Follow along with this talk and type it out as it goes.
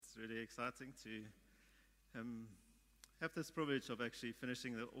really exciting to have this privilege of actually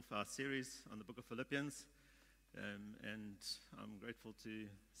finishing off our series on the book of Philippians. And I'm grateful to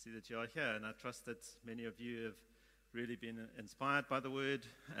see that you are here, and I trust that many of you have really been inspired by the word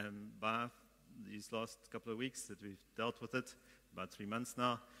by these last couple of weeks that we've dealt with it, about 3 months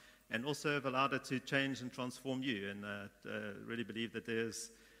now, and also have allowed it to change and transform you. And I really believe that there's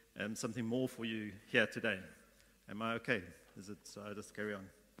something more for you here today. Am I okay? So I just carry on.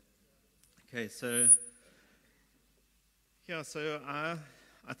 Okay, so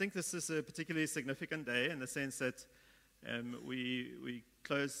I think this is a particularly significant day in the sense that we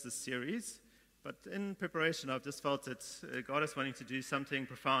close this series, but in preparation I've just felt that God is wanting to do something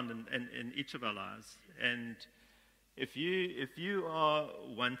profound in each of our lives. And if you are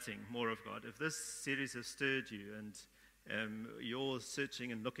wanting more of God, if this series has stirred you and you're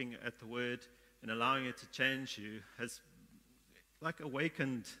searching and looking at the Word and allowing it to change you, has like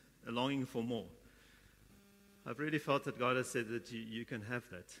awakened a longing for more. I've really felt that God has said that you can have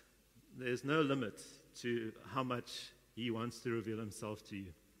that. There's no limit to how much He wants to reveal Himself to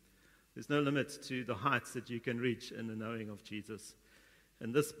you. There's no limit to the heights that you can reach in the knowing of Jesus.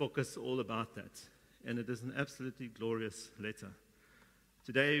 And this book is all about that. And it is an absolutely glorious letter.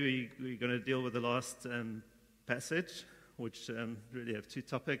 Today we're going to deal with the last passage, which really have 2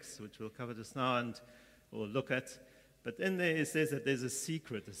 topics, which we'll cover just now and we'll look at. But in there it says that there's a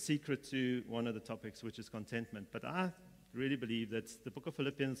secret to one of the topics, which is contentment. But I really believe that the book of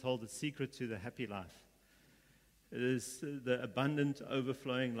Philippians holds a secret to the happy life. It is the abundant,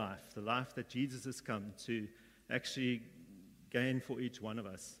 overflowing life, the life that Jesus has come to actually gain for each one of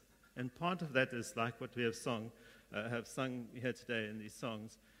us. And part of that is like what we have sung here today in these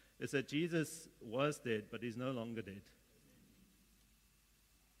songs, is that Jesus was dead, but He's no longer dead.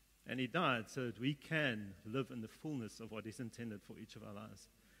 And He died so that we can live in the fullness of what He's intended for each of our lives.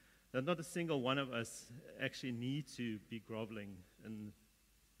 That not a single one of us actually need to be groveling in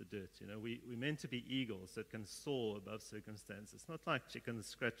the dirt. You know, we're meant to be eagles that can soar above circumstances. It's not like chickens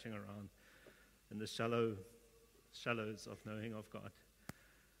scratching around in the shallows of knowing of God.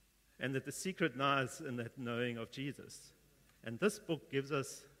 And that the secret lies in that knowing of Jesus. And this book gives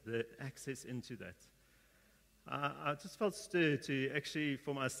us the access into that. I just felt stirred to actually,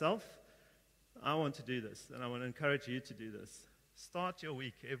 for myself, I want to do this, and I want to encourage you to do this. Start your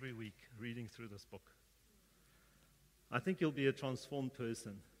week, every week, reading through this book. I think you'll be a transformed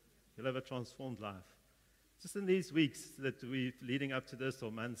person. You'll have a transformed life. Just in these weeks that we're leading up to this,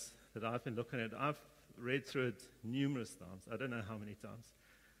 or months that I've been looking at, I've read through it numerous times. I don't know how many times.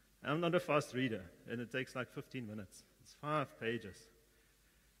 I'm not a fast reader, and it takes like 15 minutes. It's 5 pages.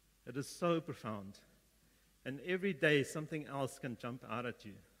 It is so profound. And every day something else can jump out at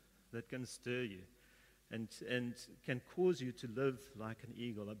you that can stir you and can cause you to live like an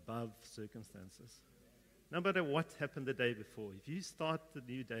eagle above circumstances. No matter what happened the day before, if you start the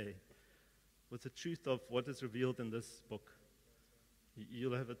new day with the truth of what is revealed in this book,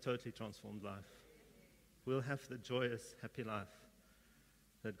 you'll have a totally transformed life. We'll have the joyous, happy life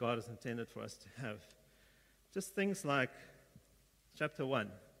that God has intended for us to have. Just things like chapter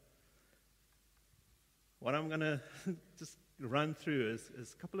 1. What I'm going to just run through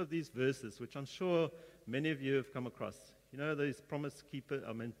is a couple of these verses, which I'm sure many of you have come across. You know those promise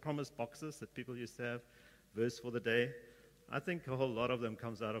boxes that people used to have, verse for the day? I think a whole lot of them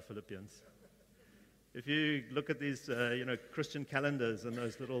comes out of Philippians. If you look at these, Christian calendars and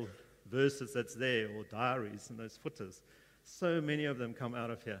those little verses that's there, or diaries and those footers, so many of them come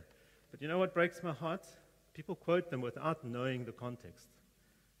out of here. But you know what breaks my heart? People quote them without knowing the context.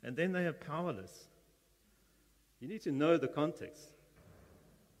 And then they are powerless. You need to know the context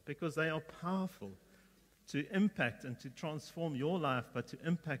because they are powerful to impact and to transform your life, but to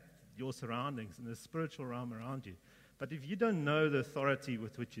impact your surroundings and the spiritual realm around you. But if you don't know the authority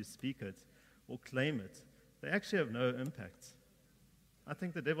with which you speak it or claim it, they actually have no impact. I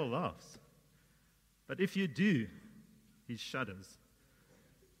think the devil laughs. But if you do, he shudders.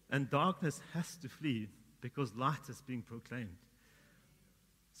 And darkness has to flee because light is being proclaimed.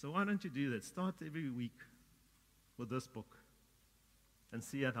 So why don't you do that? Start every week with this book and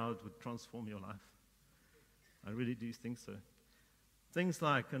see how it would transform your life. I really do think so. Things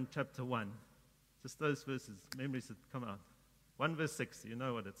like in chapter 1, just those verses, memories that come out. 1 verse 6, you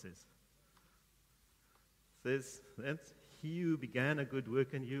know what it says. It says that He who began a good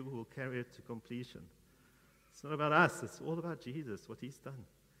work in you will carry it to completion. It's not about us, it's all about Jesus, what He's done.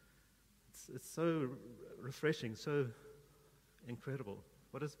 It's so refreshing, so incredible.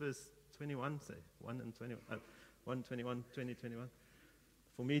 What does verse 21 say? 1:21, 20:21.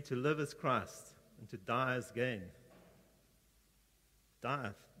 For me to live as Christ and to die as gain.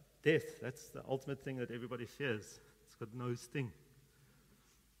 Die. Death, that's the ultimate thing that everybody fears. It's got no sting.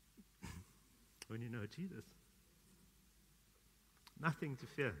 When you know Jesus, nothing to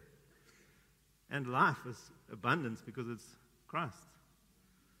fear. And life is abundance because it's Christ.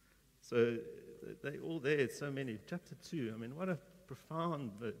 So they're all there. It's so many. Chapter 2, I mean, what a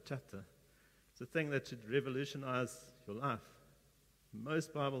profound chapter. It's a thing that should revolutionize your life.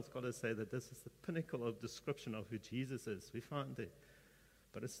 Most Bible scholars say that this is the pinnacle of description of who Jesus is. We find it.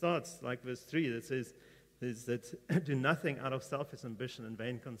 But it starts like verse 3 that says, that do nothing out of selfish ambition and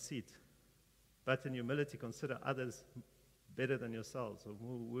vain conceit, but in humility consider others better than yourselves or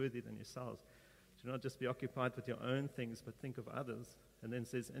more worthy than yourselves. Do not just be occupied with your own things, but think of others. And then it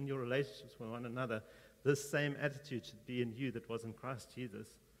says, in your relationships with one another, this same attitude should be in you that was in Christ Jesus,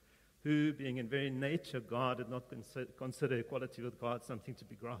 who, being in very nature God, did not consider equality with God something to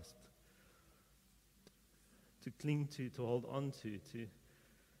be grasped, to cling to hold on to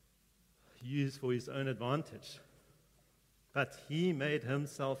use for his own advantage. But he made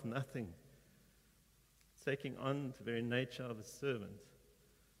himself nothing, taking on the very nature of a servant,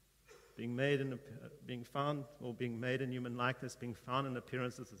 being made in human likeness, being found in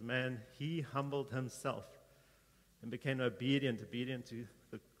appearance as a man, he humbled himself and became obedient to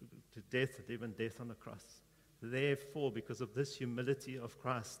death, even death on the cross. Therefore, because of this humility of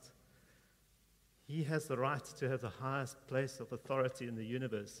Christ, he has the right to have the highest place of authority in the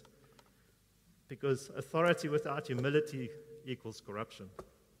universe. Because authority without humility equals corruption.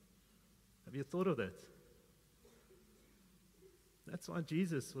 Have you thought of that? That's why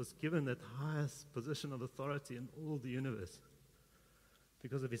Jesus was given that highest position of authority in all the universe.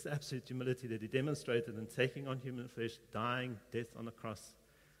 Because of his absolute humility that he demonstrated in taking on human flesh, dying death on the cross.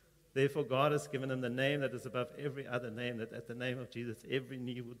 Therefore, God has given him the name that is above every other name, that at the name of Jesus, every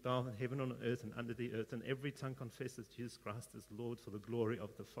knee would bow in heaven, on earth, and under the earth, and every tongue confesses Jesus Christ is Lord for the glory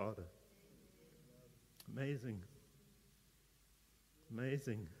of the Father. Amazing.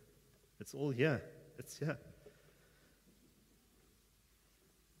 Amazing. It's all here. It's here.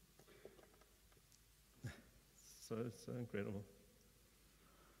 So incredible.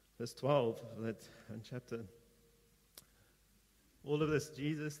 Verse 12 of that chapter. All of this,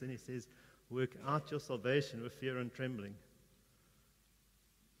 Jesus, then he says, work out your salvation with fear and trembling.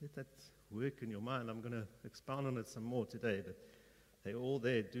 Let that work in your mind. I'm going to expound on it some more today, but they're all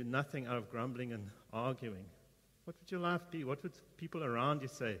there. Do nothing out of grumbling and arguing. What would your life be? What would people around you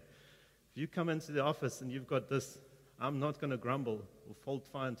say? If you come into the office and you've got this, I'm not going to grumble or fault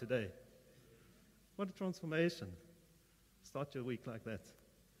find today. What a transformation. Start your week like that.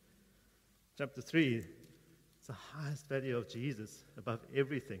 Chapter 3, it's the highest value of Jesus above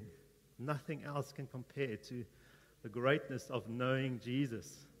everything. Nothing else can compare to the greatness of knowing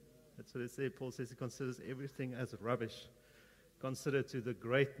Jesus. That's what it says. Paul says he considers everything as rubbish. Consider to the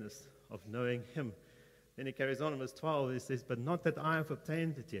greatness of knowing him. Then he carries on in verse 12. He says, but not that I have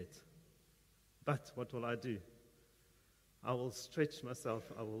obtained it yet. But what will I do? I will stretch myself.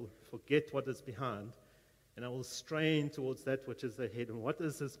 I will forget what is behind. And I will strain towards that which is ahead. And what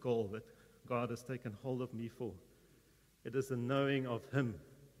is this goal that God has taken hold of me for? It is the knowing of him.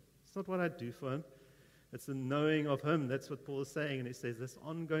 It's not what I do for him. It's the knowing of him. That's what Paul is saying. And he says this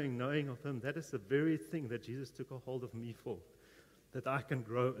ongoing knowing of him, that is the very thing that Jesus took a hold of me for. That I can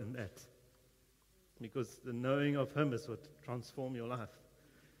grow in that. Because the knowing of him is what transforms your life.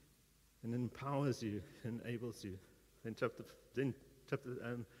 And empowers you, enables you. Then chapter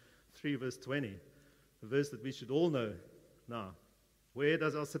 3, verse 20. A verse that we should all know now. Where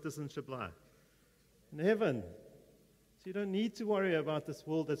does our citizenship lie? In heaven. So you don't need to worry about this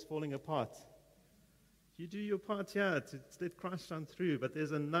world that's falling apart. You do your part here to let Christ shine through, but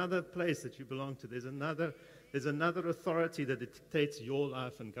there's another place that you belong to. There's another authority that dictates your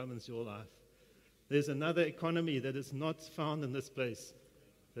life and governs your life. There's another economy that is not found in this place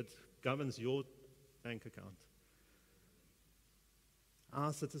that governs your bank account.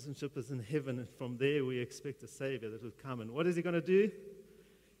 Our citizenship is in heaven, and from there we expect a Savior that will come. And what is he going to do?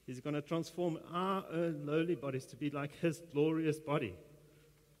 He's going to transform our own lowly bodies to be like his glorious body.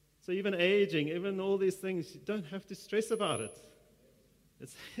 So even aging, even all these things, you don't have to stress about it.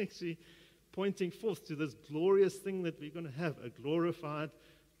 It's actually pointing forth to this glorious thing that we're going to have, a glorified,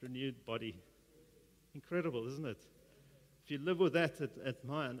 renewed body. Incredible, isn't it? If you live with that at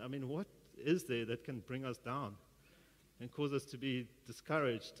mind, I mean, what is there that can bring us down and cause us to be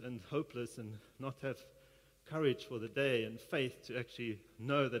discouraged and hopeless and not have courage for the day and faith to actually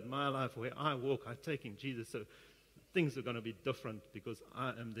know that my life, where I walk, I'm taking Jesus, so things are going to be different because I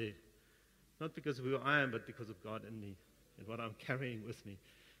am there. Not because of who I am, but because of God in me and what I'm carrying with me.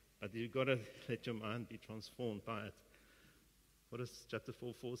 But you've got to let your mind be transformed by it. What does chapter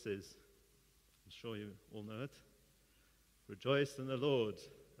 4:4 says? I'm sure you all know it. Rejoice in the Lord.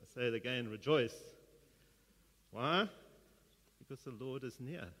 I say it again, rejoice. Why? Because the Lord is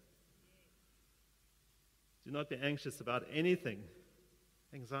near. Do not be anxious about anything.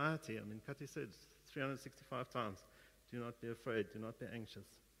 Anxiety, Kati said 365 times, do not be afraid, do not be anxious.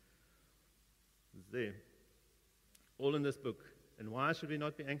 It's there. All in this book. And why should we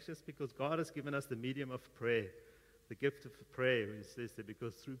not be anxious? Because God has given us the medium of prayer, the gift of prayer. He says that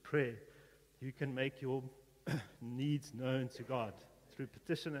because through prayer, you can make your needs known to God through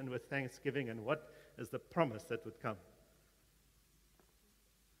petition and with thanksgiving. And what is the promise that would come?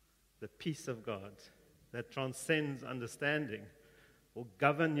 The peace of God that transcends understanding will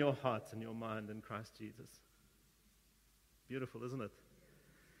govern your heart and your mind in Christ Jesus. Beautiful, isn't it?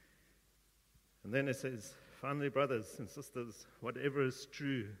 And then it says, finally, brothers and sisters, whatever is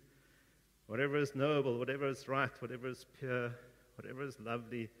true, whatever is knowable, whatever is right, whatever is pure, whatever is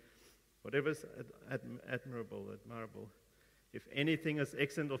lovely, whatever is admirable, if anything is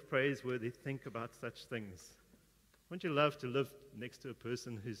excellent or praiseworthy, think about such things. Wouldn't you love to live next to a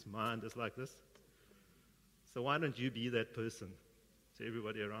person whose mind is like this? So why don't you be that person to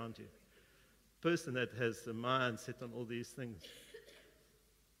everybody around you? Person that has the mind set on all these things.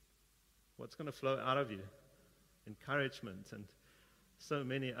 What's going to flow out of you? Encouragement and so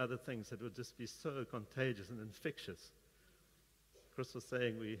many other things that would just be so contagious and infectious. Chris was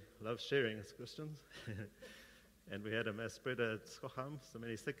saying we love sharing as Christians. And we had a mass spreader at Skocham, so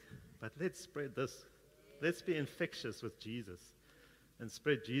many sick. But let's spread this. Let's be infectious with Jesus and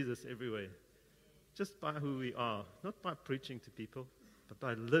spread Jesus everywhere. Just by who we are, not by preaching to people, but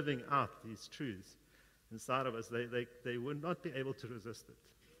by living out these truths inside of us. They would not be able to resist it.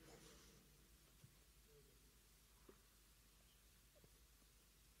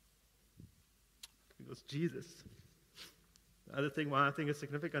 Because Jesus. The other thing why I think it's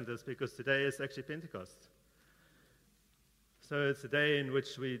significant is because today is actually Pentecost. So it's a day in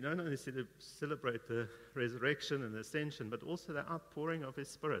which we not only celebrate the resurrection and the ascension, but also the outpouring of His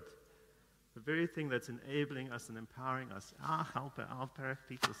Spirit. The very thing that's enabling us and empowering us, our helper, our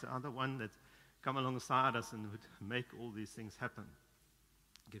paracletos, the other one that come alongside us and would make all these things happen,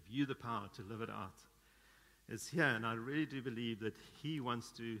 give you the power to live it out, is here. And I really do believe that He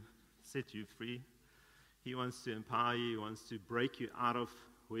wants to set you free. He wants to empower you. He wants to break you out of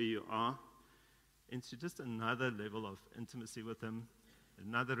where you are into just another level of intimacy with Him,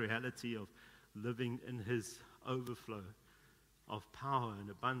 another reality of living in His overflow of power and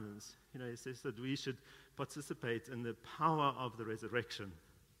abundance. He says that we should participate in the power of the resurrection,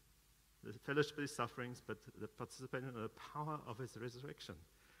 the fellowship of His sufferings, but the participating in the power of His resurrection.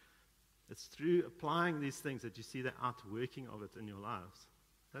 It's through applying these things that you see the outworking of it in your lives.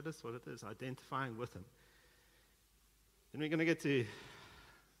 That is what it is, identifying with Him. And we're going to get to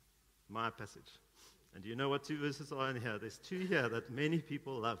my passage. And do you know what two verses are in here? There's two here that many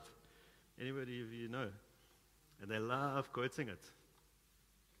people love. Anybody of you know? And they love quoting it.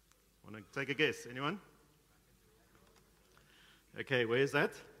 Want to take a guess? Anyone? Okay, where is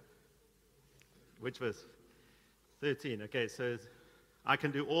that? Which verse? 13. Okay, so I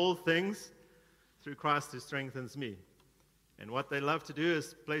can do all things through Christ who strengthens me. And what they love to do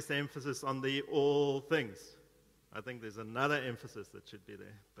is place the emphasis on the all things. I think there's another emphasis that should be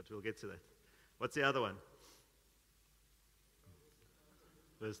there, but we'll get to that. What's the other one?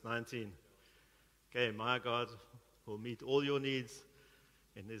 Verse 19. Okay, my God will meet all your needs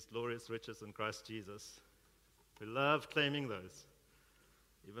in His glorious riches in Christ Jesus. We love claiming those,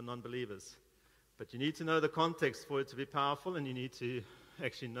 even non-believers. But you need to know the context for it to be powerful, and you need to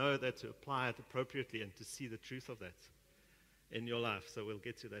actually know that to apply it appropriately and to see the truth of that in your life. So we'll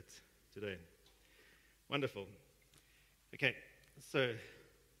get to that today. Wonderful. Okay, so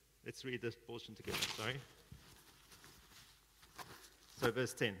let's read this portion together. Sorry. So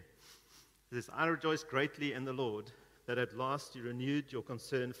verse 10. It says, I rejoice greatly in the Lord that at last you renewed your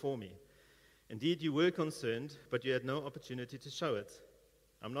concern for me. Indeed, you were concerned, but you had no opportunity to show it.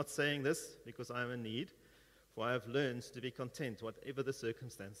 I'm not saying this because I am in need, for I have learned to be content, whatever the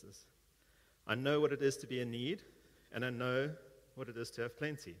circumstances. I know what it is to be in need, and I know what it is to have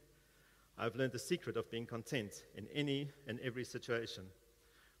plenty. I've learned the secret of being content in any and every situation,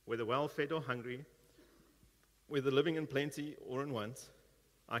 whether well-fed or hungry, whether living in plenty or in want.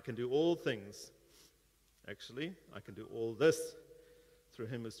 I can do all things. Actually, I can do all this through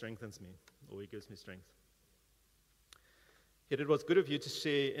Him who strengthens me, or He gives me strength. Yet it was good of you to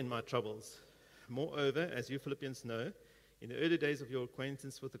share in my troubles. Moreover, as you Philippians know, in the early days of your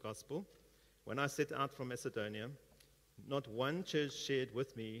acquaintance with the gospel, when I set out from Macedonia, not one church shared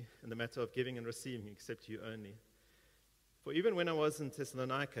with me in the matter of giving and receiving except you only. For even when I was in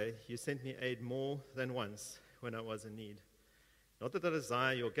Thessalonica, you sent me aid more than once when I was in need. Not that I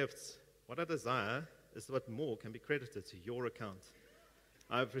desire your gifts. What I desire is what more can be credited to your account.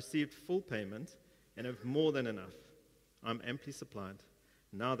 I have received full payment and have more than enough. I am amply supplied.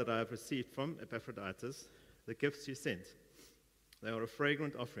 Now that I have received from Epaphroditus the gifts you sent, they are a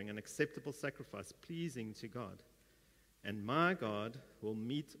fragrant offering, an acceptable sacrifice, pleasing to God. And my God will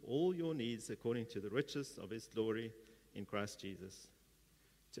meet all your needs according to the riches of his glory in Christ Jesus.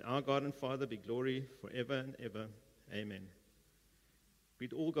 To our God and Father be glory forever and ever. Amen.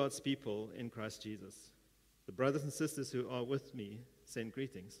 Greet all God's people in Christ Jesus. The brothers and sisters who are with me send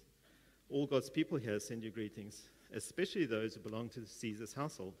greetings. All God's people here send you greetings, especially those who belong to Caesar's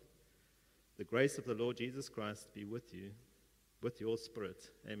household. The grace of the Lord Jesus Christ be with you, with your spirit.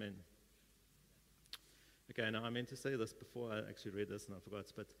 Amen. Okay, now I meant to say this before I actually read this and I forgot,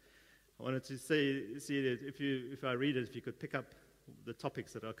 but I wanted to see that if I read it, if you could pick up the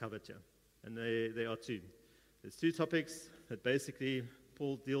topics that are covered here. And they are two. There's two topics that basically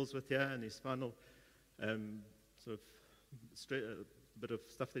Paul deals with here in his final bit of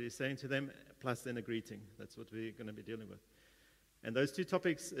stuff that he's saying to them, plus then a greeting. That's what we're going to be dealing with. And those two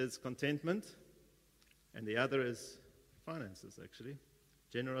topics is contentment, and the other is finances, actually,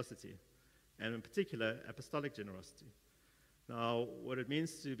 generosity, and in particular, apostolic generosity. Now, what it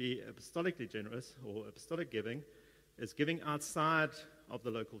means to be apostolically generous, or apostolic giving, is giving outside of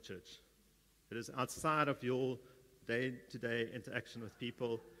the local church. It is outside of your day-to-day interaction with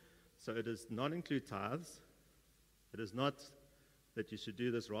people, so it does not include tithes. It is not that you should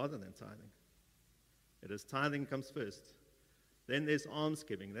do this rather than tithing. It is tithing comes first. Then there's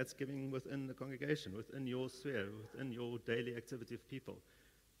almsgiving. That's giving within the congregation, within your sphere, within your daily activity of people.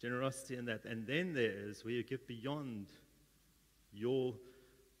 Generosity in that. And then there is where you give beyond your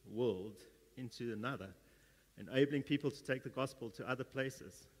world into another, enabling people to take the gospel to other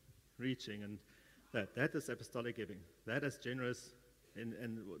places, reaching, and that is apostolic giving. That is generous, and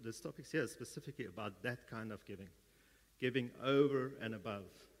this topic's here is specifically about that kind of giving over and above.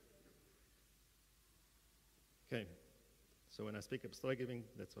 Okay, so when I speak apostolic giving,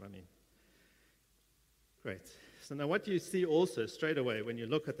 that's what I mean. Great. So now what you see also straight away when you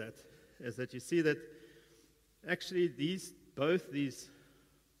look at that is that you see that actually both these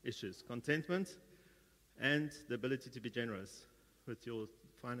issues, contentment and the ability to be generous with your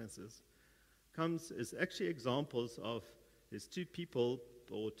finances, is actually examples of there's two people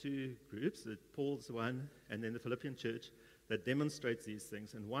or two groups, that Paul's one and then the Philippian church, that demonstrates these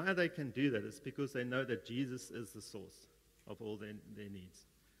things. And why they can do that is because they know that Jesus is the source of all their needs.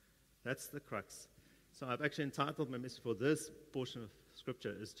 That's the crux. So I've actually entitled my message for this portion of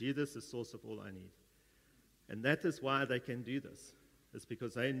Scripture is Jesus, the source of all I need. And that is why they can do this. It's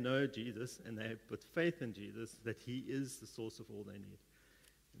because they know Jesus and they have put faith in Jesus that he is the source of all they need.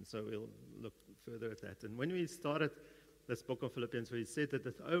 And so we'll look further at that. And when we started this book of Philippians, we said that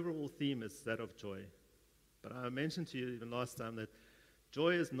the overall theme is that of joy. But I mentioned to you even last time that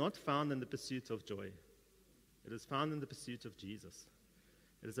joy is not found in the pursuit of joy. It is found in the pursuit of Jesus.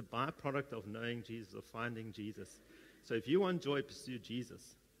 It is a byproduct of knowing Jesus, of finding Jesus. So if you want joy, pursue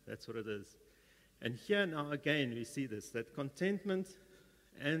Jesus. That's what it is. And here now again we see this, that contentment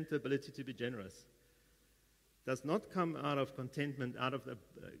and the ability to be generous does not come out of contentment, out of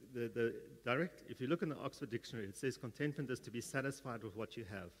the direct. If you look in the Oxford Dictionary, it says contentment is to be satisfied with what you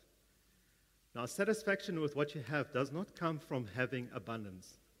have. Now, satisfaction with what you have does not come from having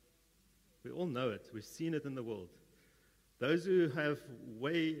abundance. We all know it. We've seen it in the world. Those who have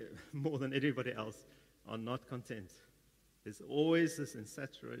way more than anybody else are not content. There's always this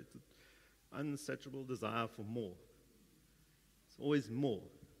unsatiable desire for more. It's always more.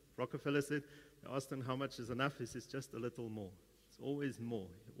 Rockefeller said, they asked him how much is enough. He says, just a little more. It's always more.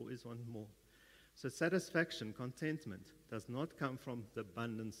 You always want more. So satisfaction, contentment, does not come from the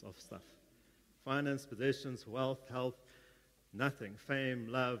abundance of stuff. Finance, possessions, wealth, health, nothing. Fame,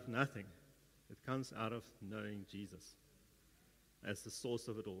 love, nothing. It comes out of knowing Jesus as the source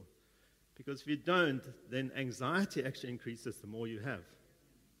of it all. Because if you don't, then anxiety actually increases the more you have.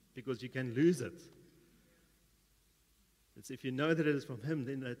 Because you can lose it. It's if you know that it is from him,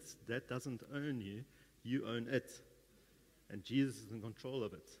 then that doesn't own you. You own it. And Jesus is in control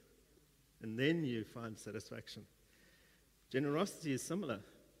of it. And then you find satisfaction. Generosity is similar.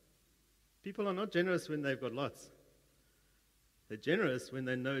 People are not generous when they've got lots. They're generous when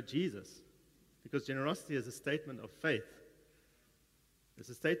they know Jesus. Because generosity is a statement of faith. It's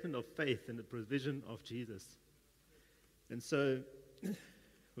a statement of faith in the provision of Jesus. And so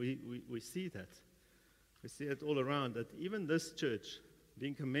we see that. We see it all around, that even this church,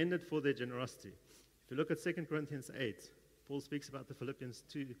 being commended for their generosity. If you look at 2 Corinthians 8, Paul speaks about the Philippians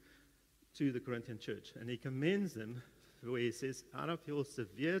to the Corinthian church, and he commends them where he says, out of your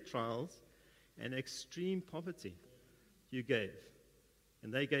severe trials and extreme poverty you gave.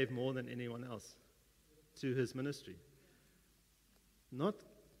 And they gave more than anyone else to his ministry. Not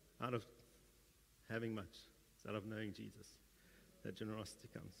out of having much, it's out of knowing Jesus that generosity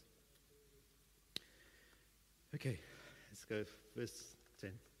comes. Okay, let's go verse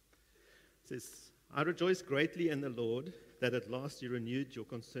 10. It says, I rejoice greatly in the Lord that at last you renewed your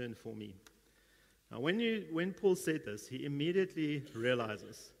concern for me. Now, when Paul said this, he immediately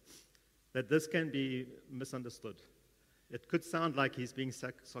realizes that this can be misunderstood. It could sound like he's being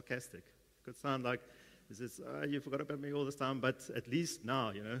sarcastic. It could sound like he says, you forgot about me all this time, but at least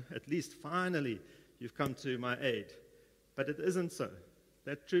now, at least finally you've come to my aid. But it isn't so.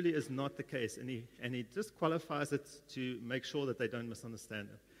 That truly is not the case. And he just qualifies it to make sure that they don't misunderstand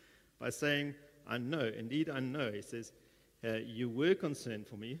it by saying, I know, indeed I know. He says, you were concerned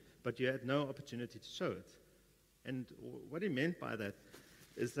for me, but you had no opportunity to show it. And what he meant by that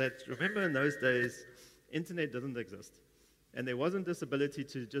is that, remember in those days, internet didn't exist. And there wasn't this ability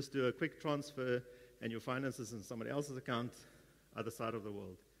to just do a quick transfer and your finances in somebody else's account other side of the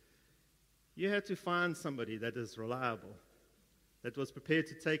world. You had to find somebody that is reliable, that was prepared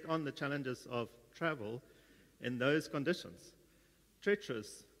to take on the challenges of travel in those conditions,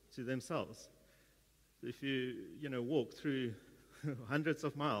 treacherous to themselves. If you walk through hundreds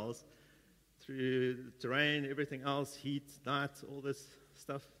of miles, through terrain, everything else, heat, night, all this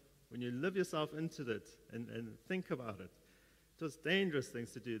stuff, when you live yourself into it and think about it, it was dangerous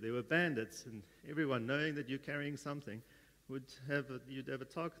things to do. There were bandits, and everyone, knowing that you're carrying something, you'd have a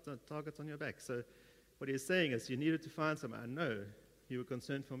target on your back. So what he's saying is you needed to find someone. I know you were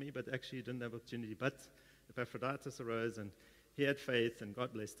concerned for me, but actually you didn't have opportunity. But Epaphroditus arose, and he had faith, and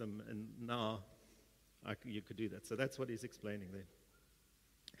God blessed him, and now you could do that. So that's what he's explaining there.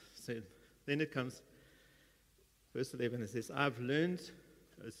 So then it comes, verse 11, it says, I've learned,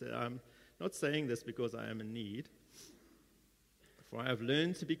 I'm not saying this because I am in need, for I have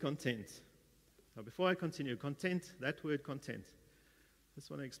learned to be content. Now before I continue, content, that word content, I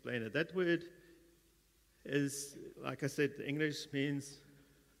just want to explain it. That word is, like I said, English means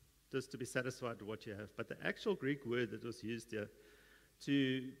just to be satisfied with what you have. But the actual Greek word that was used here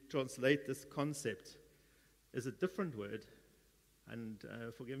to translate this concept is a different word. And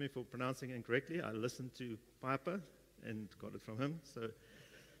forgive me for pronouncing it incorrectly. I listened to Piper and got it from him.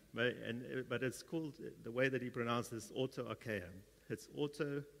 But it's called, the way that he pronounced this, auto-archeia. It's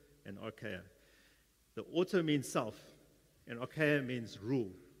auto and archeia. The auto means self, and archeia means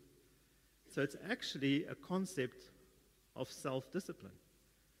rule. So it's actually a concept of self-discipline,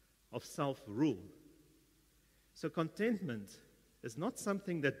 of self-rule. So contentment is not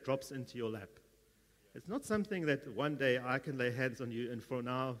something that drops into your lap. It's not something that one day I can lay hands on you and for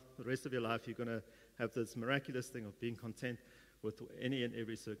now, the rest of your life, you're going to have this miraculous thing of being content with any and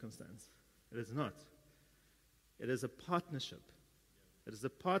every circumstance. It is not. It is a partnership. It is a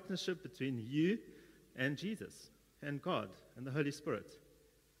partnership between you and Jesus and God and the Holy Spirit.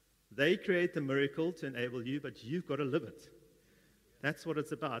 They create the miracle to enable you, but you've got to live it. That's what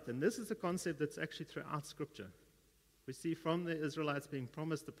it's about. And this is a concept that's actually throughout Scripture. We see from the Israelites being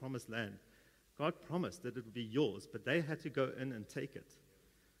promised the promised land. God promised that it would be yours, but they had to go in and take it.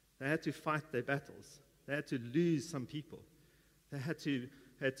 They had to fight their battles. They had to lose some people. They had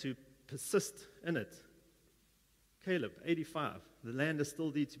to persist in it. Caleb, 85. The land is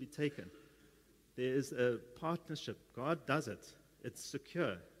still there to be taken. There is a partnership. God does it. It's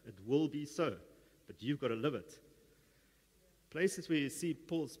secure. It will be so. But you've got to live it. Places where you see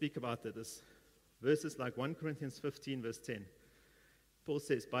Paul speak about that is verses like 1 Corinthians 15, verse 10. Paul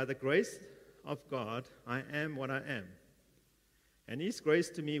says, by the grace of God, I am what I am. And his grace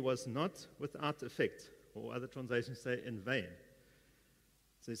to me was not without effect, or other translations say in vain. It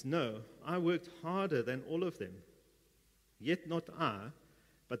says, no, I worked harder than all of them. Yet not I,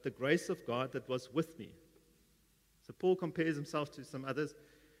 but the grace of God that was with me. So Paul compares himself to some others,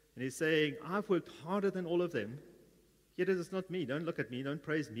 and he's saying, I've worked harder than all of them, yet it is not me. Don't look at me. Don't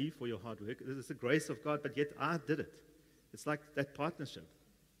praise me for your hard work. It is the grace of God, but yet I did it. It's like that partnership.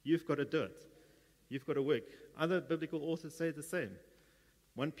 You've got to do it. You've got to work. Other biblical authors say the same.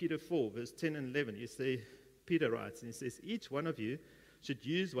 1 Peter 4, verse 10 and 11, Peter writes, and he says, each one of you should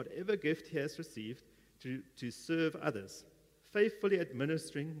use whatever gift he has received to serve others, faithfully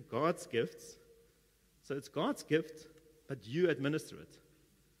administering God's gifts. So it's God's gift, but you administer it.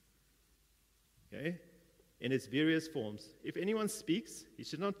 Okay? In its various forms. If anyone speaks, he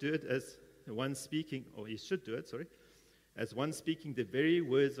should not do it as one speaking, or he should do it, as one speaking the very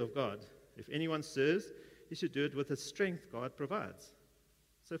words of God. If anyone serves, you should do it with the strength God provides.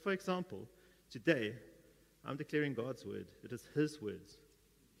 So, for example, today, I'm declaring God's word. It is His words.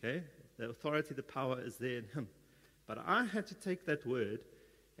 Okay? The authority, the power is there in Him. But I had to take that word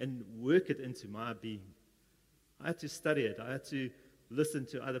and work it into my being. I had to study it. I had to listen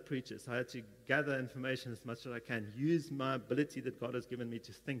to other preachers. I had to gather information as much as I can, use my ability that God has given me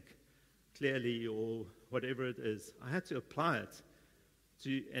to think clearly or whatever it is. I had to apply it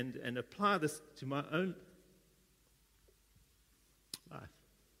and apply this to my own life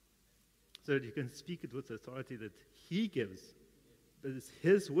so that you can speak it with the authority that He gives. It is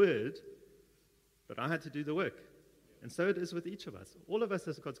His word, but I had to do the work. And so it is with each of us. All of us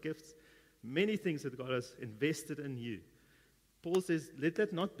has God's gifts, many things that God has invested in you. Paul says, let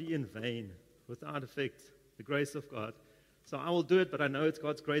that not be in vain, without effect, the grace of God. So I will do it, but I know it's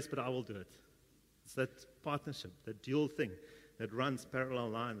God's grace, but I will do it. It's that partnership, that dual thing that runs parallel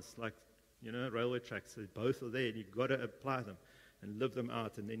lines like, railway tracks. So both are there, and you've got to apply them and live them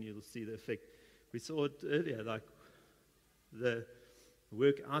out, and then you'll see the effect. We saw it earlier, like the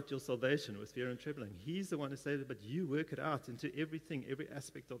work out your salvation with fear and trembling. He's the one who said it, but you work it out into everything, every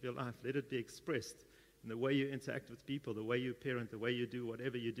aspect of your life. Let it be expressed in the way you interact with people, the way you parent, the way you do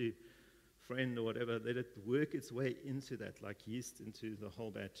whatever you do, friend or whatever. Let it work its way into that, like yeast into the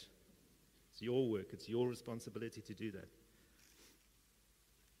whole batch. It's your work. It's your responsibility to do that.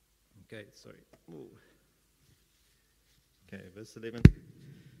 Okay, sorry. Ooh. Okay, verse 11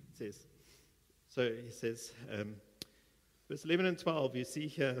 says, verse 11 and 12, you see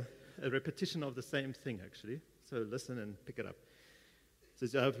here a repetition of the same thing, actually. So listen and pick it up. It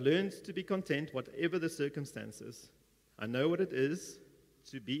says, I have learned to be content, whatever the circumstances. I know what it is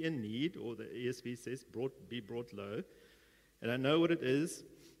to be in need, or the ESV says, be brought low. And I know what it is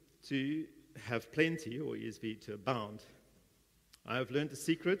to have plenty, or ESV, to abound. I have learned the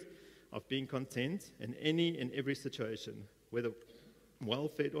secret of being content in any and every situation, whether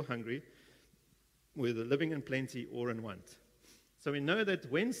well-fed or hungry, whether living in plenty or in want. So we know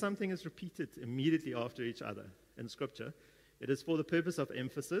that when something is repeated immediately after each other in Scripture, it is for the purpose of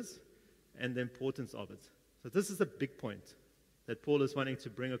emphasis and the importance of it. So this is a big point that Paul is wanting to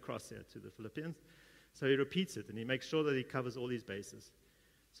bring across here to the Philippians. So he repeats it, and he makes sure that he covers all these bases.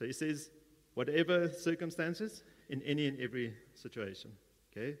 So he says, whatever circumstances, in any and every situation.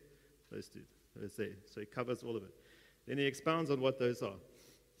 Okay? Those two. Those there. So he covers all of it. Then he expounds on what those are.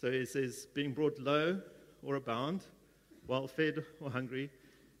 So he says, being brought low or abound, well-fed or hungry,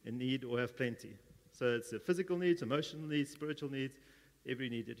 in need or have plenty. So it's the physical needs, emotional needs, spiritual needs, every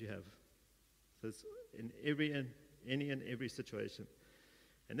need that you have. So it's in any and every situation.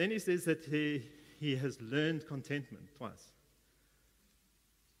 And then he says that he has learned contentment twice.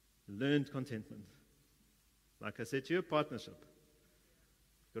 Learned contentment. Like I said to you, a partnership.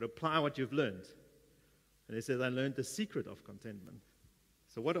 You've got to apply what you've learned. And he says, I learned the secret of contentment.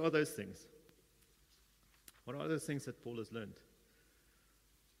 So what are those things? What are those things that Paul has learned?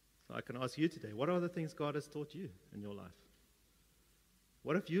 So I can ask you today, what are the things God has taught you in your life?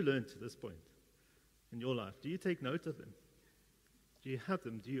 What have you learned to this point in your life? Do you take note of them? Do you have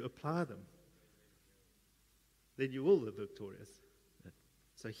them? Do you apply them? Then you will live victorious.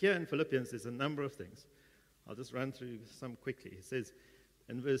 So here in Philippians, there's a number of things. I'll just run through some quickly. It says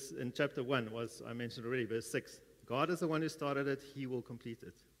in chapter 1, I mentioned already, verse 6, God is the one who started it, He will complete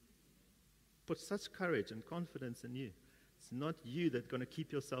it. Put such courage and confidence in you. It's not you that's going to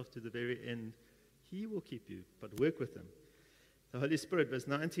keep yourself to the very end. He will keep you, but work with Him. The Holy Spirit, verse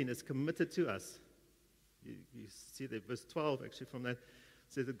 19, is committed to us. You see there, verse 12 actually from that,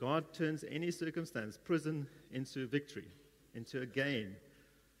 says that God turns any circumstance, prison into victory, into a gain,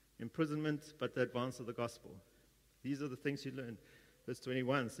 imprisonment, but the advance of the gospel. These are the things you learn. Verse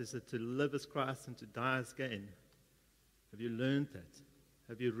 21 says that to live as Christ and to die as gain. Have you learned that?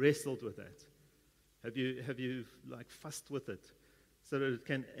 Have you wrestled with that? Have you fussed with it so that it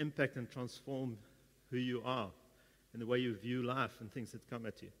can impact and transform who you are and the way you view life and things that come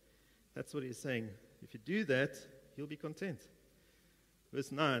at you? That's what he's saying. If you do that, you'll be content.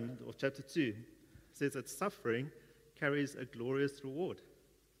 Verse 9 of chapter 2 says that suffering carries a glorious reward.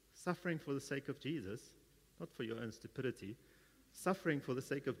 Suffering for the sake of Jesus, not for your own stupidity, suffering for the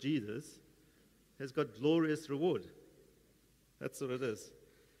sake of Jesus has got glorious reward. That's what it is.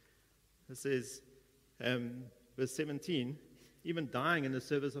 It says, verse 17, even dying in the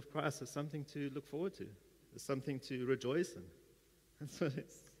service of Christ is something to look forward to. It's something to rejoice in. That's what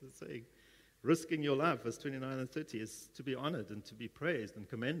it's saying. Risking your life, verse 29 and 30, is to be honored and to be praised and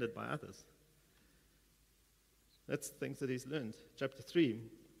commended by others. That's things that he's learned. Chapter 3,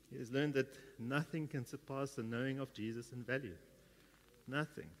 he has learned that nothing can surpass the knowing of Jesus in value.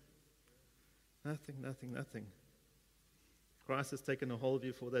 Nothing. Nothing, nothing, nothing. Christ has taken a hold of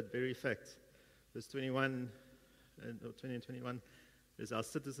you for that very fact. Verse 21, or 20 and 21, is our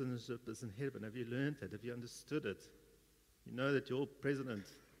citizenship is in heaven. Have you learned that? Have you understood it? You know that your president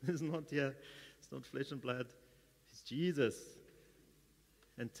is not here. It's not flesh and blood. It's Jesus.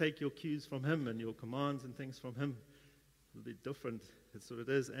 And take your cues from him and your commands and things from him. It'll be different. That's what it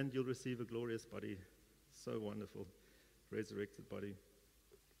is. And you'll receive a glorious body. So wonderful. Resurrected body.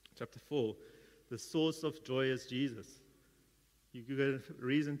 Chapter 4. The source of joy is Jesus. You get a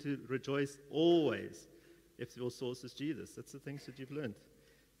reason to rejoice always if your source is Jesus. That's the things that you've learned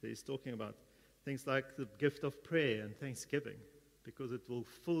that he's talking about. Things like the gift of prayer and thanksgiving, because it will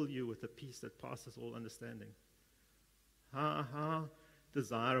fill you with a peace that passes all understanding. How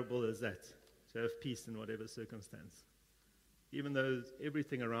desirable is that, to have peace in whatever circumstance? Even though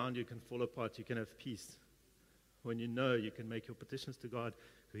everything around you can fall apart, you can have peace when you know you can make your petitions to God,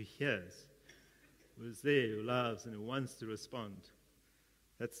 who hears, who is there, who loves, and who wants to respond.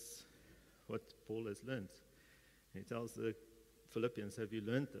 That's what Paul has learned. And he tells the Philippians, have you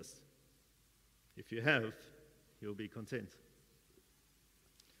learned this? If you have, you'll be content.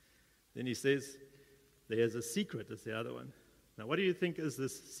 Then he says, there's a secret, is the other one. Now, what do you think is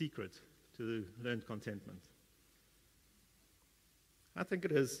this secret to learned contentment? I think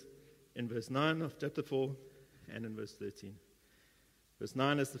it is in verse 9 of chapter 4 and in verse 13. Verse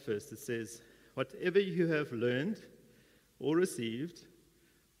 9 is the first. It says, whatever you have learned or received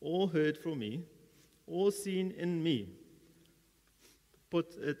or heard from me or seen in me,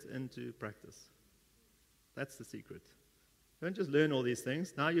 put it into practice. That's the secret. Don't just learn all these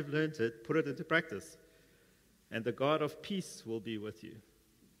things. Now you've learned it, put it into practice. And the God of peace will be with you.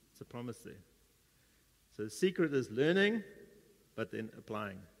 It's a promise there. So the secret is learning, but then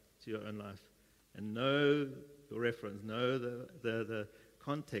applying to your own life. And know your reference, know the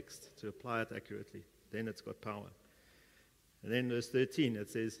context to apply it accurately. Then it's got power. And then verse 13, it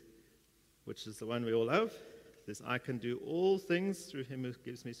says, which is the one we all love, it says, I can do all things through him who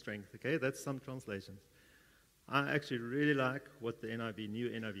gives me strength. Okay, that's some translations. I actually really like what the new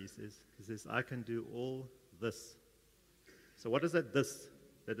NIV says. It says, I can do all this. So what is that this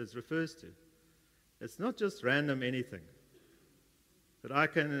that it refers to? It's not just random anything. That I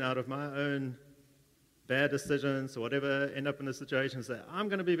can, out of my own bad decisions or whatever, end up in a situation and say, I'm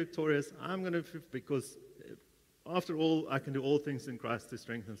going to be victorious, because after all, I can do all things in Christ who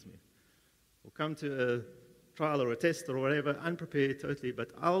strengthens me. Or come to a trial or a test or whatever, unprepared totally, but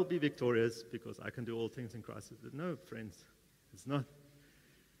I'll be victorious because I can do all things in Christ. No, friends, it's not. It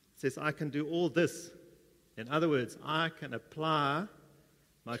says, I can do all this. In other words, I can apply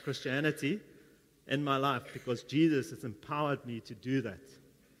my Christianity in my life because Jesus has empowered me to do that.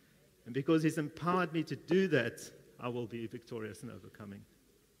 And because he's empowered me to do that, I will be victorious and overcoming.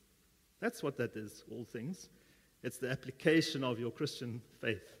 That's what that is, all things. It's the application of your Christian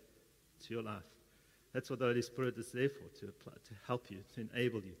faith to your life. That's what the Holy Spirit is there for, to apply, to help you, to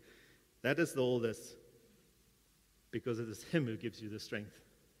enable you. That is all this, because it is him who gives you the strength.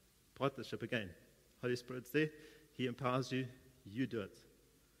 Partnership again. Holy Spirit's there. He empowers you. You do it.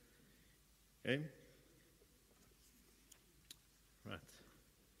 Okay? Right.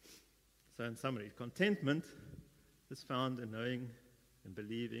 So in summary, contentment is found in knowing and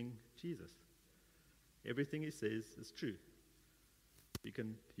believing Jesus. Everything he says is true. You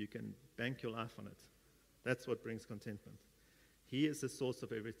can bank your life on it. That's what brings contentment. He is the source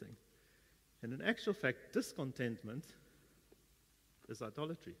of everything. And in actual fact, discontentment is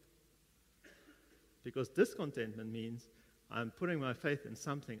idolatry. Because discontentment means I'm putting my faith in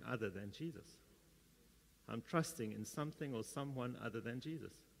something other than Jesus. I'm trusting in something or someone other than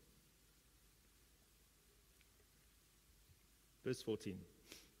Jesus. Verse 14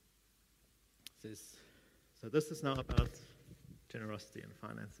 says, so this is now about generosity and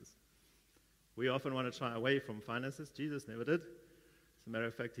finances. We often want to shy away from finances. Jesus never did. As a matter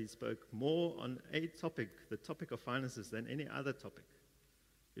of fact, he spoke more on a topic, the topic of finances, than any other topic,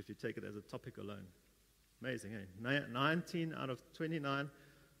 if you take it as a topic alone. Amazing, eh? 19 out of 29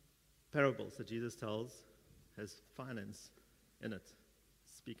 parables that Jesus tells has finance in it,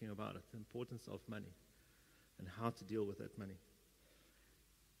 speaking about it, the importance of money and how to deal with that money.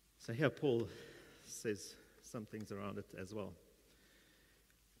 So here Paul says some things around it as well.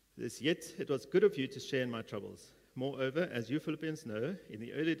 This, yet it was good of you to share in my troubles. Moreover, as you Philippians know, in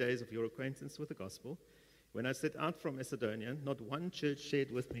the early days of your acquaintance with the gospel, when I set out from Macedonia, not one church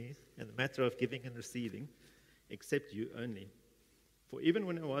shared with me in the matter of giving and receiving, except you only. For even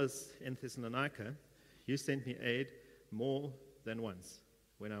when I was in Thessalonica, you sent me aid more than once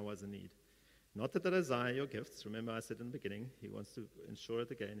when I was in need. Not that I desire your gifts. Remember I said in the beginning, he wants to ensure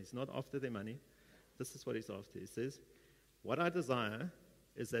it again. He's not after their money. This is what he's after. He says, what I desire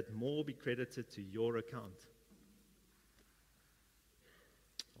is that more be credited to your account.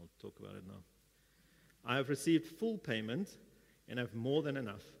 I'll talk about it now. I have received full payment and have more than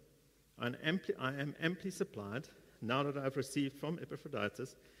enough. I am amply supplied now that I have received from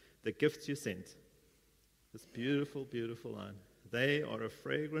Epaphroditus the gifts you sent. This beautiful, beautiful line. They are a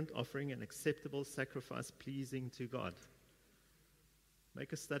fragrant offering, an acceptable sacrifice pleasing to God.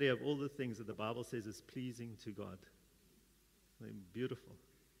 Make a study of all the things that the Bible says is pleasing to God. They're beautiful.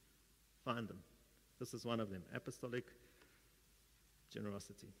 Find them. This is one of them. Apostolic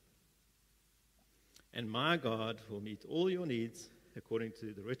generosity. And my God will meet all your needs according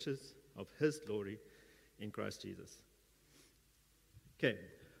to the riches of his glory in Christ Jesus. Okay,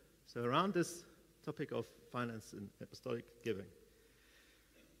 so around this topic of finance and apostolic giving,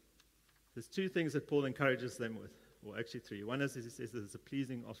 there's two things that Paul encourages them with, or actually three. One is he says that it's a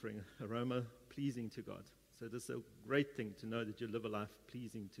pleasing offering, aroma pleasing to God. So this is a great thing to know that you live a life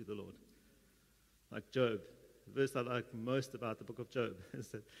pleasing to the Lord. Like Job. The verse I like most about the book of Job is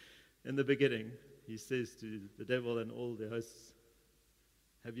that in the beginning, he says to the devil and all the hosts,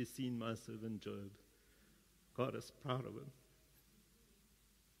 have you seen my servant Job? God is proud of him.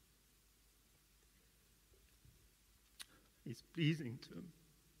 He's pleasing to him.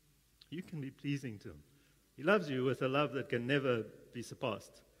 You can be pleasing to him. He loves you with a love that can never be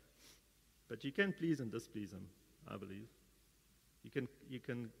surpassed. But you can please and displease him, I believe. You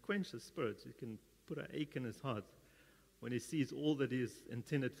can quench his spirit. You can put an ache in his heart when he sees all that he has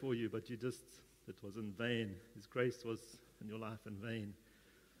intended for you, but it was in vain. His grace was in your life in vain.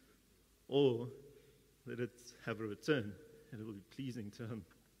 Or let it have a return, and it will be pleasing to him.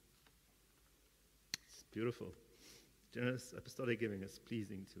 It's beautiful. Generous apostolic giving is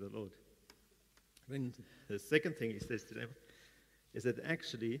pleasing to the Lord. Then the second thing he says to them is that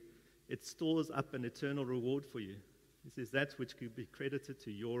actually it stores up an eternal reward for you. He says that which could be credited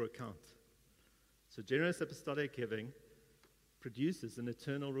to your account. So generous apostolic giving produces an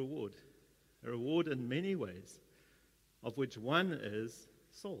eternal reward. A reward in many ways, of which one is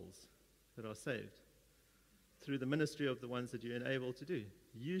souls that are saved through the ministry of the ones that you're enabled to do.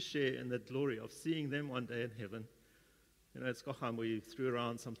 You share in the glory of seeing them one day in heaven. You know, at Skocham we threw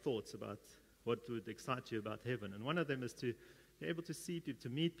around some thoughts about what would excite you about heaven. And one of them is to be able to see people, to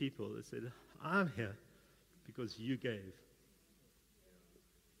meet people that said, I'm here because you gave.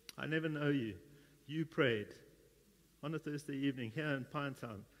 I never know you. You prayed on a Thursday evening here in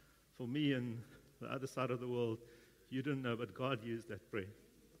Pinetown for me and the other side of the world. You didn't know, but God used that prayer.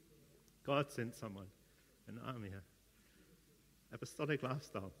 God sent someone, and I'm here. Apostolic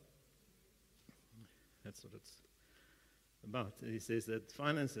lifestyle. That's what it's about. He says that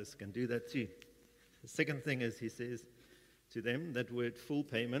finances can do that too. The second thing is he says to them that word full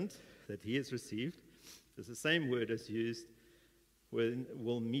payment that he has received is the same word as used when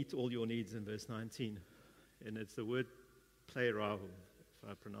will meet all your needs in verse 19. And it's the word pleirao, if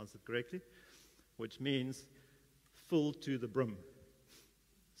I pronounce it correctly, which means full to the brim.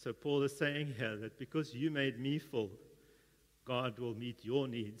 So Paul is saying here that because you made me full, God will meet your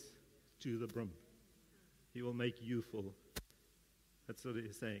needs to the brim. He will make you full. That's what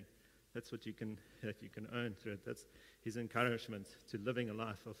he's saying. That's what you can earn through it. That's his encouragement to living a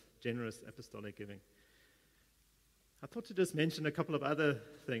life of generous apostolic giving. I thought to just mention a couple of other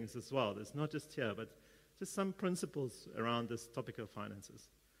things as well. It's not just here, but just some principles around this topic of finances.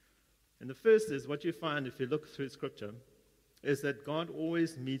 And the first is what you find if you look through Scripture is that God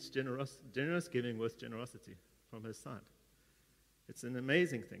always meets generous giving with generosity from his side. It's an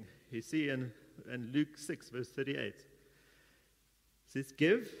amazing thing. You see in Luke 6, verse 38, it says,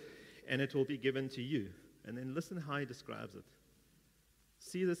 give, and it will be given to you. And then listen how he describes it.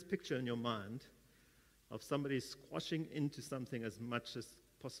 See this picture in your mind of somebody squashing into something as much as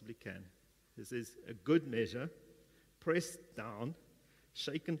possibly can. This is a good measure, pressed down,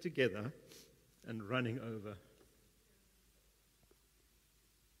 shaken together, and running over.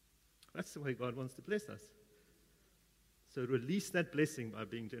 That's the way God wants to bless us. So release that blessing by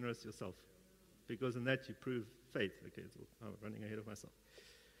being generous yourself, because in that you prove faith. Okay, I'm running ahead of myself.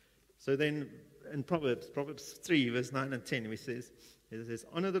 So then in Proverbs 3, verse 9 and 10, it says,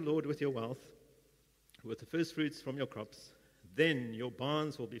 honor the Lord with your wealth, with the first fruits from your crops. Then your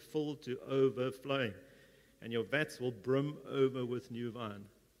barns will be full to overflowing, and your vats will brim over with new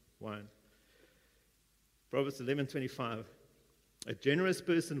wine. Proverbs 11:25, a generous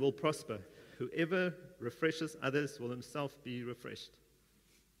person will prosper. Whoever refreshes others will himself be refreshed.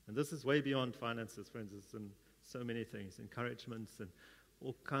 And this is way beyond finances, friends. It's in so many things, encouragements and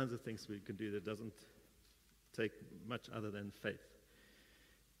all kinds of things we can do that doesn't take much other than faith.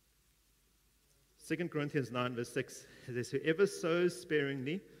 2 Corinthians 9, verse 6, it says, whoever sows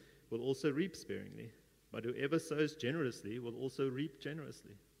sparingly will also reap sparingly, but whoever sows generously will also reap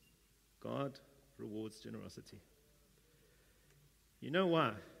generously. God rewards generosity. You know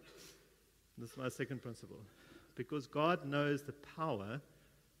why? This is my second principle. Because God knows the power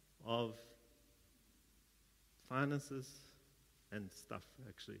of finances and stuff,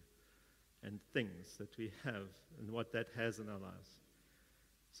 actually, and things that we have and what that has in our lives.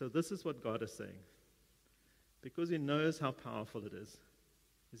 So this is what God is saying. Because he knows how powerful it is.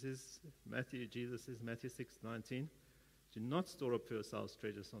 He says, Jesus says, Matthew 6:19, do not store up for yourselves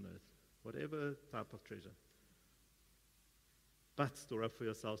treasures on earth, whatever type of treasure, but store up for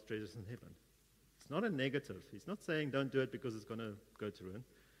yourselves treasures in heaven. It's not a negative. He's not saying don't do it because it's going to go to ruin.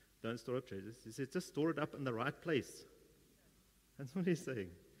 Don't store up treasures. He says just store it up in the right place. That's what he's saying.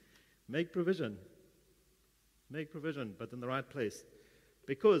 Make provision. Make provision, but in the right place.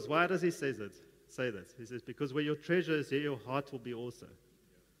 Because, why does he say that? He says, because where your treasure is, there your heart will be also.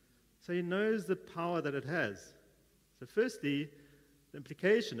 So he knows the power that it has. So firstly, the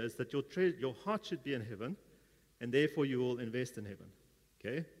implication is that your heart should be in heaven, and therefore you will invest in heaven.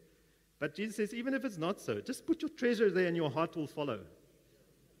 Okay? But Jesus says, even if it's not so, just put your treasure there and your heart will follow.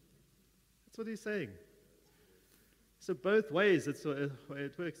 That's what he's saying. So both ways, it's the way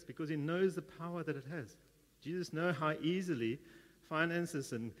it works, because he knows the power that it has. Jesus knows how easily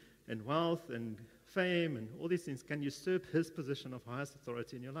finances and wealth and fame and all these things can usurp his position of highest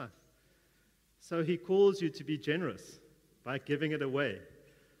authority in your life. So he calls you to be generous by giving it away.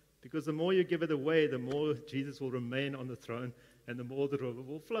 Because the more you give it away, the more Jesus will remain on the throne and the more the river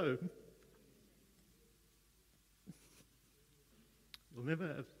will flow. You'll never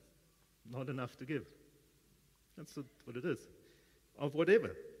have not enough to give. That's what it is. Of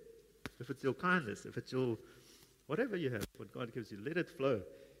whatever. If it's your kindness, if it's your whatever you have, what God gives you, let it flow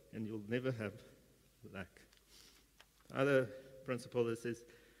and you'll never have lack. Other principle that says,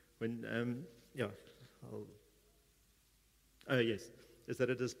 is that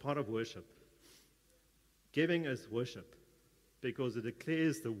it is part of worship. Giving is worship because it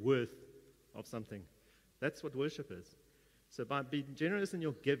declares the worth of something. That's what worship is. So by being generous in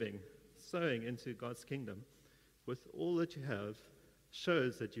your giving, sowing into God's kingdom, with all that you have,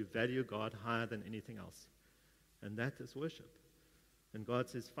 shows that you value God higher than anything else. And that is worship. And God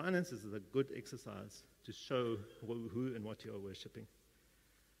says finances is a good exercise to show who and what you are worshiping.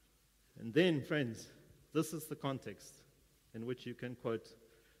 And then, friends, this is the context in which you can quote,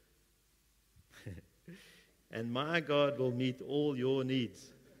 and my God will meet all your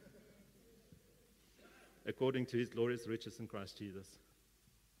needs according to his glorious riches in Christ Jesus.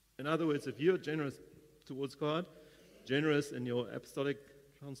 In other words, if you're generous towards God, generous in your apostolic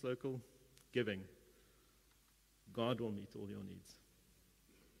translocal giving, God will meet all your needs.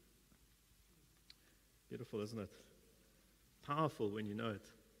 Beautiful, isn't it? Powerful when you know it.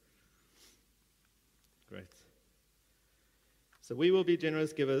 Great. So we will be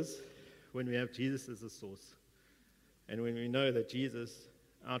generous givers when we have Jesus as the source and when we know that Jesus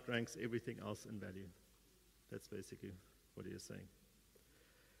outranks everything else in value. That's basically what he is saying.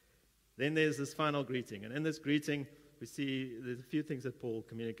 Then there's this final greeting. And in this greeting, we see there's a few things that Paul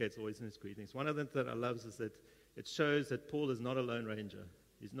communicates always in his greetings. One of them that I love is that it shows that Paul is not a lone ranger.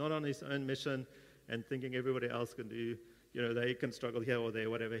 He's not on his own mission and thinking everybody else can do, they can struggle here or there,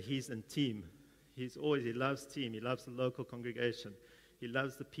 whatever. He's in team. He loves team. He loves the local congregation. He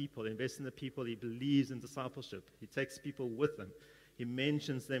loves the people. He invests in the people. He believes in discipleship. He takes people with him. He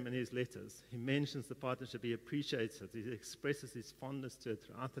mentions them in his letters. He mentions the partnership. He appreciates it. He expresses his fondness to it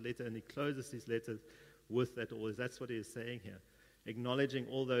throughout the letter, and he closes his letters with that always. That's what he is saying here. Acknowledging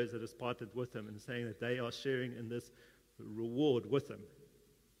all those that has partnered with him and saying that they are sharing in this reward with him.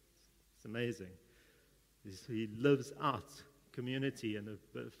 It's amazing. He lives out community and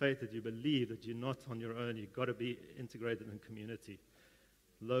the faith that you believe that you're not on your own. You've got to be integrated in community.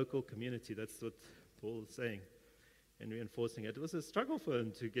 Local community, that's what Paul is saying and reinforcing it. It was a struggle for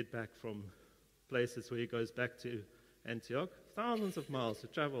him to get back from places where he goes back to Antioch. Thousands of miles to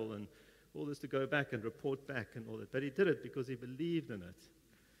travel and all this to go back and report back and all that. But he did it because he believed in it.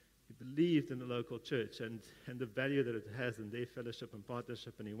 He believed in the local church and the value that it has in their fellowship and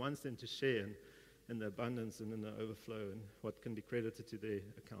partnership, and he wants them to share in the abundance and in the overflow and what can be credited to their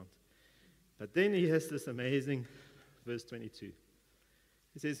account. But then he has this amazing verse 22.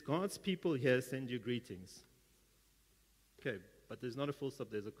 He says, God's people here send you greetings. Okay, but there's not a full stop,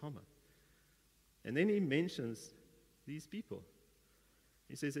 there's a comma. And then he mentions these people.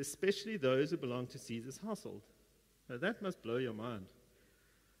 He says, especially those who belong to Caesar's household. Now that must blow your mind.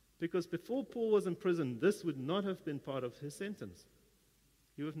 Because before Paul was in prison, this would not have been part of his sentence.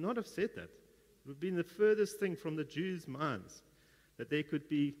 He would not have said that. It would have been the furthest thing from the Jews' minds that there could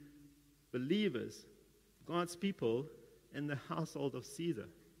be believers, God's people, in the household of Caesar,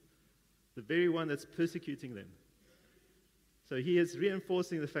 the very one that's persecuting them. So he is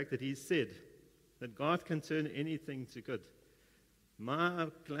reinforcing the fact that he said that God can turn anything to good. My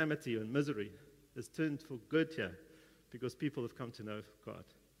calamity and misery is turned for good here because people have come to know God.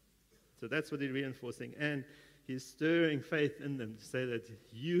 So that's what he's reinforcing. And he's stirring faith in them to say that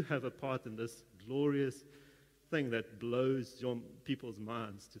you have a part in this glorious thing that blows your people's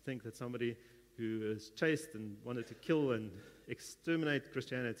minds, to think that somebody who is chased and wanted to kill and exterminate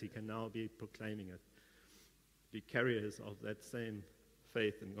Christianity can now be proclaiming it, be carriers of that same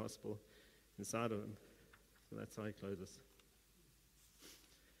faith and gospel inside of them. So that's how he closes.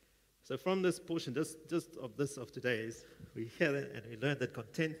 So from this portion, just of today's, we hear that and we learn that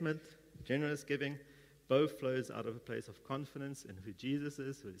contentment, generous giving, both flows out of a place of confidence in who Jesus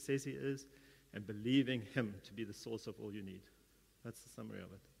is, who he says he is, and believing him to be the source of all you need. That's the summary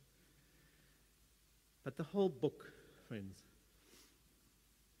of it. But the whole book, friends,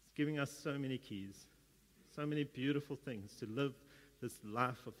 is giving us so many keys, so many beautiful things to live this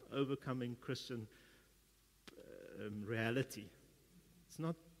life of overcoming Christian reality. It's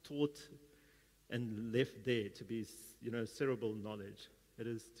not taught and left there to be, cerebral knowledge. It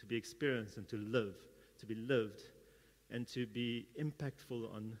is to be experienced and to live, to be lived, and to be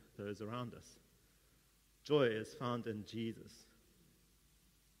impactful on those around us. Joy is found in Jesus.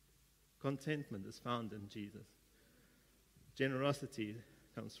 Contentment is found in Jesus. Generosity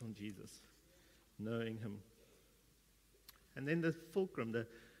comes from Jesus, knowing him. And then the fulcrum, the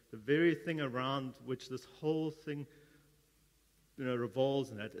very thing around which this whole thing revolves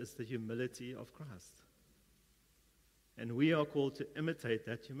in, that is the humility of Christ. And we are called to imitate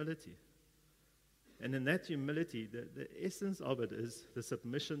that humility. And in that humility, the essence of it is the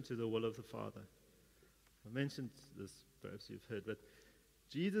submission to the will of the Father. I mentioned this, perhaps you've heard, but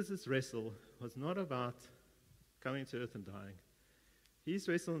Jesus' wrestle was not about coming to earth and dying. His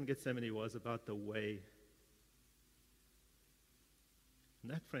wrestle in Gethsemane was about the way.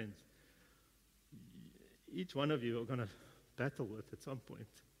 And that, friends, each one of you are going to battle with at some point.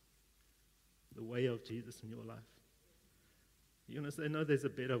 The way of Jesus in your life. You're going to say, no, there's a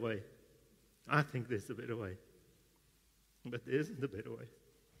better way. I think there's a better way. But there isn't a better way.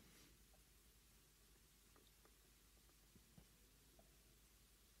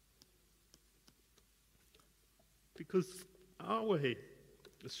 Because our way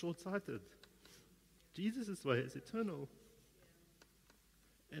is short-sighted. Jesus' way is eternal.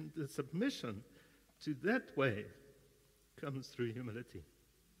 And the submission to that way comes through humility.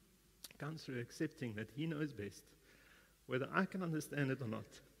 It comes through accepting that he knows best. Whether I can understand it or not,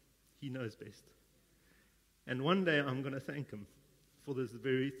 he knows best. And one day I'm going to thank him for this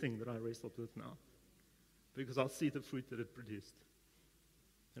very thing that I wrestled with now. Because I'll see the fruit that it produced.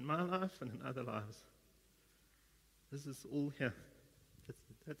 In my life and in other lives. This is all here.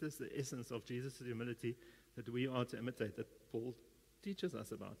 That is the essence of Jesus' humility that we are to imitate, that Paul teaches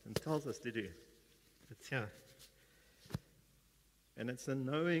us about and tells us to do. It's here. And it's the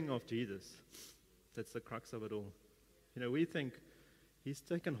knowing of Jesus that's the crux of it all. We think he's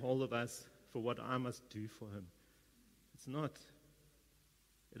taken hold of us for what I must do for him. It's not.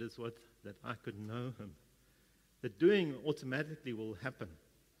 It is what that I could know him. The doing automatically will happen.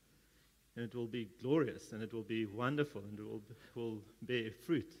 And it will be glorious, and it will be wonderful, and it will bear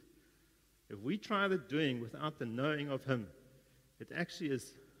fruit. If we try the doing without the knowing of him, it actually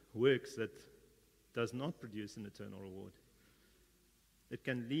is works that does not produce an eternal reward. It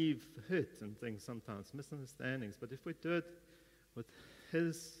can leave hurt and things sometimes, misunderstandings. But if we do it with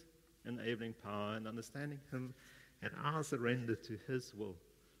his enabling power and understanding him and our surrender to his will,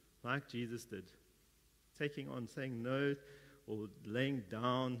 like Jesus did, taking on, saying no, or laying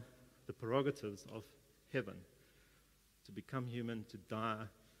down the prerogatives of heaven to become human, to die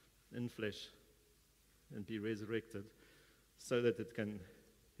in flesh and be resurrected so that it can,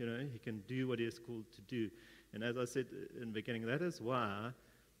 he can do what he is called to do. And as I said in the beginning, that is why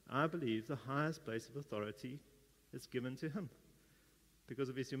I believe the highest place of authority is given to him, because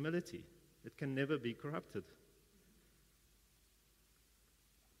of his humility. It can never be corrupted.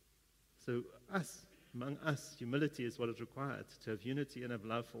 So among us, humility is what is required, to have unity and have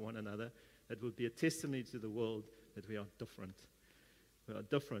love for one another. That would be a testimony to the world that we are different. We are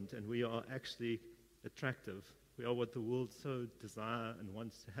different, and we are actually attractive. We are what the world so desires and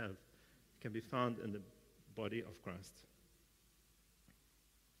wants to have. It can be found in the body of Christ.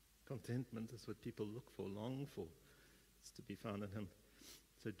 Contentment is what people look for, long for. It's to be found in him.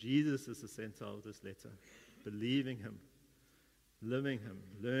 So Jesus is the center of this letter. Believing him, living him,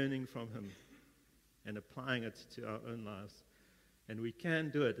 learning from him, and applying it to our own lives. And we can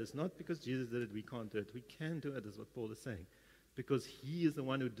do it. It's not because Jesus did it, we can't do it. We can do it, is what Paul is saying, because he is the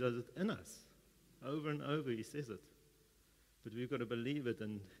one who does it in us. Over and over he says it. But we've got to believe it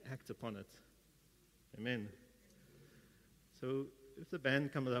and act upon it. Amen. So if the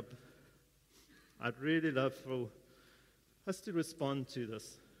band comes up, I'd really love for us to respond to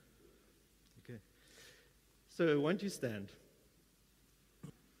this. Okay. So won't you stand?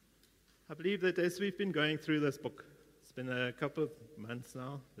 I believe that as we've been going through this book, it's been a couple of months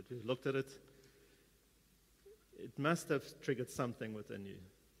now that we've looked at it, it must have triggered something within you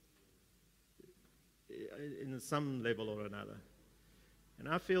in some level or another. And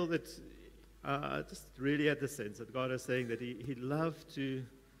I feel that I just really had the sense that God is saying that He'd love to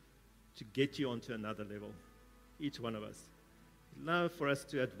get you onto another level, each one of us. He'd love for us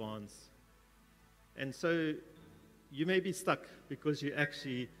to advance. And so you may be stuck because you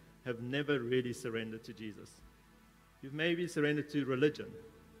actually have never really surrendered to Jesus. You've maybe surrendered to religion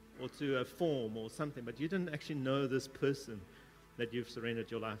or to a form or something, but you didn't actually know this person that you've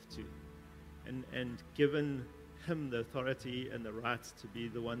surrendered your life to and given Him the authority and the right to be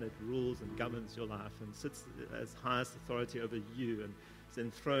the one that rules and governs your life and sits as highest authority over you and is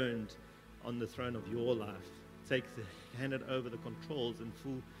enthroned on the throne of your life. Handed over the controls in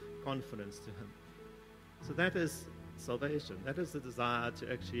full confidence to Him. So that is salvation. That is the desire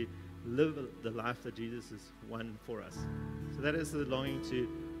to actually live the life that Jesus has won for us. So that is the longing to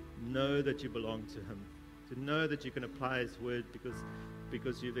know that you belong to Him, to know that you can apply His word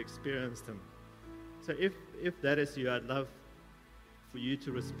because you've experienced Him. So if that is you, I'd love for you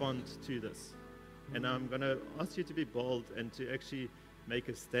to respond to this. And I'm going to ask you to be bold and to actually make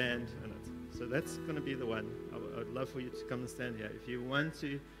a stand in it. So that's going to be the one. I'd love for you to come and stand here. If you want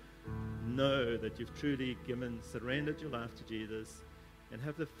to know that you've truly surrendered your life to Jesus and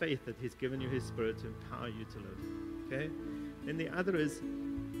have the faith that He's given you His Spirit to empower you to live. Okay? Then the other is,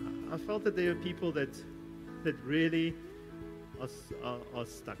 I felt that there are people that really are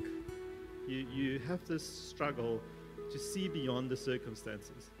stuck. You have this struggle to see beyond the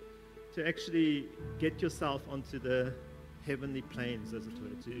circumstances, to actually get yourself onto the heavenly planes, as it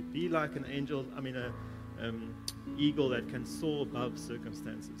were, to be like an angel, eagle that can soar above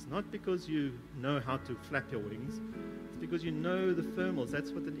circumstances. Not because you know how to flap your wings, it's because you know the thermals.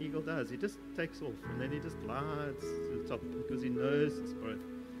 That's what an eagle does. He just takes off and then he just glides to the top because he knows His Spirit.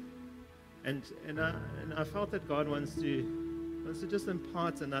 And I felt that God wants to just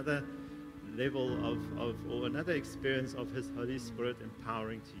impart another level or another experience of His Holy Spirit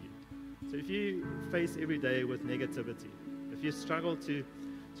empowering to you. So if you face every day with negativity, if you struggle to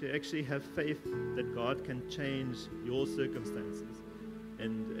actually have faith that God can change your circumstances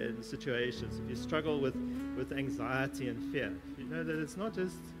and situations, if you struggle with anxiety and fear, you know that it's not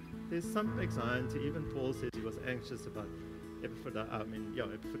just, there's some anxiety. Even Paul says he was anxious about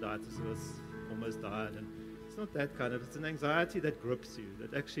Epaphroditus, who was almost died, and it's not that kind of, it's an anxiety that grips you,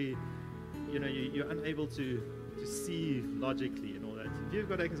 that actually, you're unable to see logically and all that. If you've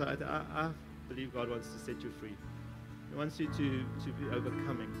got anxiety, I believe God wants to set you free. He wants you to be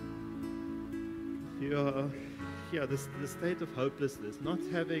overcoming. If you are the state of hopelessness, not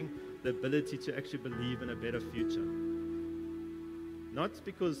having the ability to actually believe in a better future. Not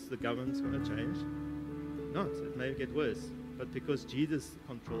because the government's going to change. Not, it may get worse, but because Jesus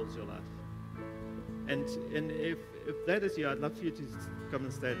controls your life. And if that is you, I'd love for you to come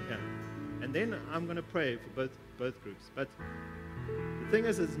and stand here. And then I'm going to pray for both groups. But the thing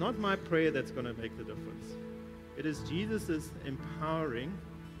is, it's not my prayer that's going to make the difference. It is Jesus' empowering,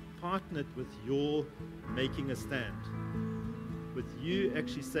 partnered with your making a stand. With you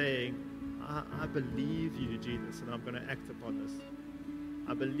actually saying, I believe you, Jesus, and I'm going to act upon this.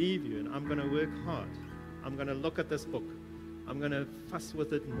 I believe you, and I'm going to work hard. I'm going to look at this book. I'm going to fuss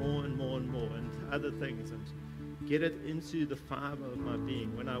with it more and more and more, and other things, and get it into the fiber of my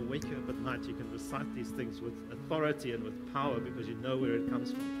being. When I wake up at night, you can recite these things with authority and with power because you know where it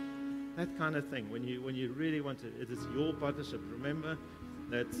comes from. That kind of thing. When you really want to, it is your partnership. Remember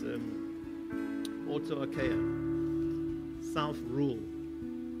that autoarcheia, self-rule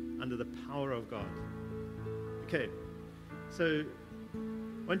under the power of God. Okay, so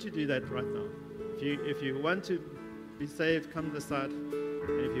why don't you do that right now? If you want to be saved, come to the side.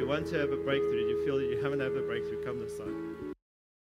 And if you want to have a breakthrough, you feel that you haven't had a breakthrough, come to the side.